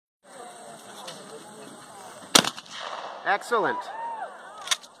Excellent.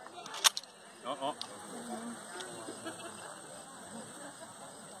 Uh-oh.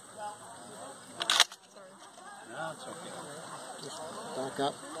 No, it's okay. Just back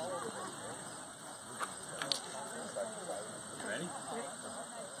up. Ready?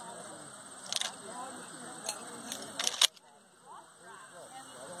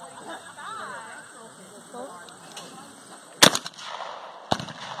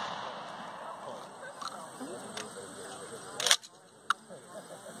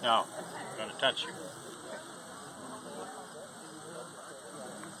 No, I'm going to touch you.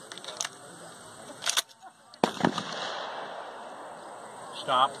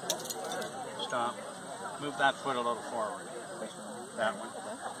 Stop. Stop. Move that foot a little forward. That one.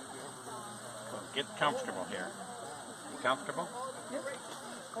 Get comfortable here. You comfortable?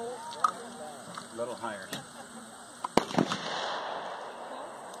 A little higher.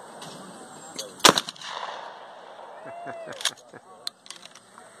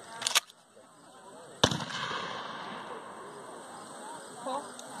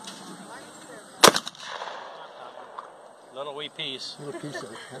 Little wee piece. Little piece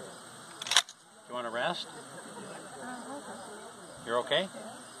of it. Do you want to rest? You're okay?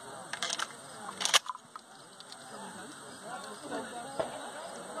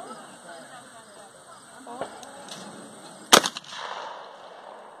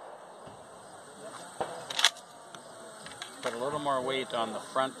 Put a little more weight on the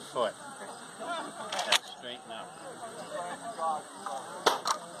front foot. And straighten up.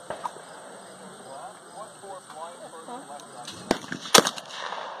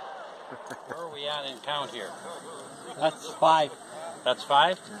 Where are we at in count here? That's 5. That's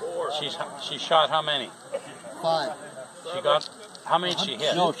 5? She shot how many? 5. She got how many she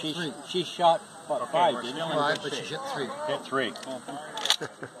hit? No, she shot what, Okay, 5. we're Didn't still she? in 5, good but she shape. hit 3. Hit 3.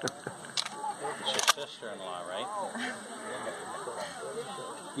 It's your sister-in-law, right?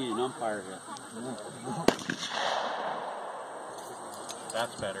 He's an umpire here.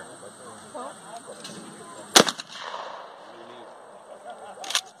 That's better.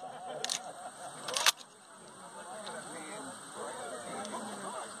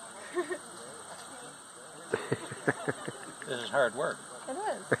 This is hard work. It is.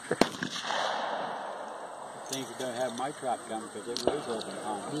 I think you're going to have my trap come because it was open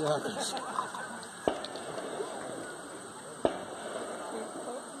on. Yeah, I think so.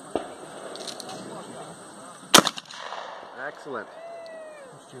 Excellent.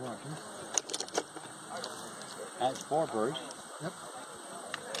 What do you want? That's 4 birds. Yep.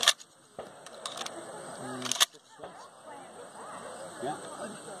 And 6 shots. Yeah.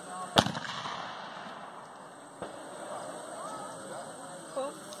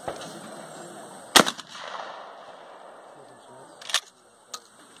 Cool.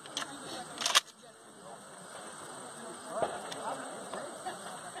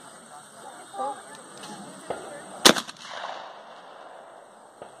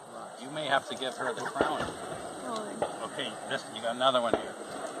 You may have to give her the crown. Oh, Okay, you got another one here.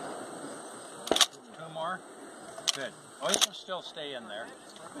 2 more? Good. Oh, you can still stay in there.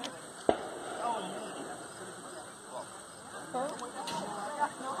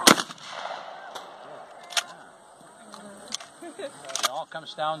 It all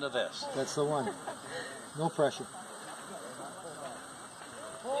comes down to this. That's the one. No pressure.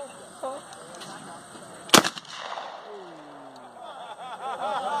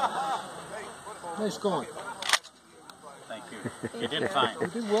 Nice going. Thank you. You did fine. You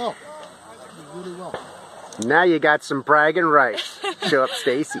did well. You did really well. Now you got some bragging rights. Show up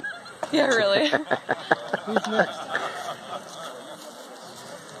Stacy. yeah, really. Who's next?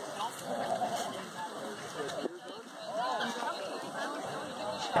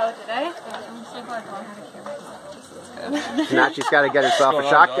 Oh, did I? Now she's got to get herself a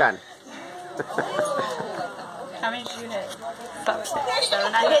shotgun. How many did you hit?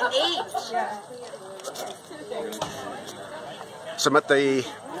 7. I hit 8. So I'm at the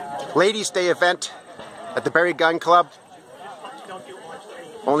Ladies' Day event at the Barrie Gun Club.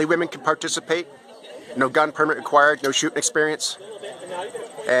 Only women can participate. No gun permit required, no shooting experience.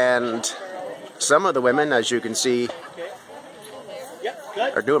 And some of the women, as you can see,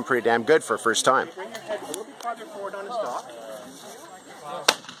 are doing pretty damn good for a first time. Bring your head a little bit farther forward on the stock.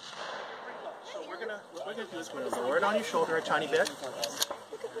 So what we're gonna do is we're gonna lower it on your shoulder a tiny bit.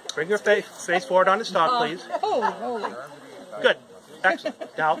 Bring your face forward on the stock, please. Holy. Good.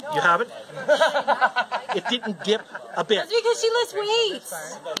 Excellent. Now you have it. It didn't dip a bit. That's because she lifts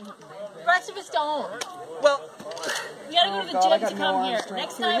weights. The rest of us don't. Well, You gotta go to the gym to come here.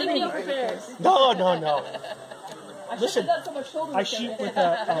 Next time, we can prepared. no. Listen, I shoot with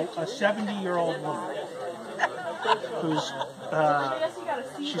a 70-year-old woman. who's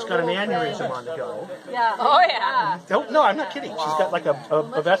she's got an aneurysm on the go. Yeah. Oh yeah. No, I'm not kidding. She's got like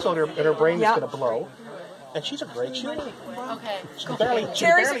a vessel in her brain that's going to blow, and she's a great shooter. Okay. She can barely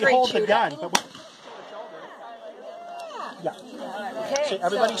great hold the shooter. gun. But yeah. So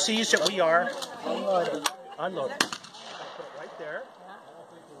everybody sees that we are unloading. Put it right there.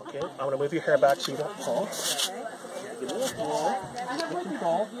 Okay, I'm going to move your hair back so you don't fall. Give it a little control. Get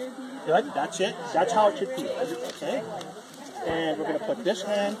control. Good, that's it. That's how it should feel. Okay? And we're going to put this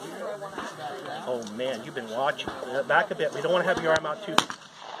hand. Oh man, you've been watching. Back a bit. We don't want to have your arm out too.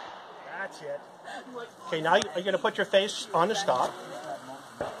 That's it. Okay, now you're going to put your face on the stop.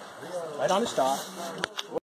 Right on the stop.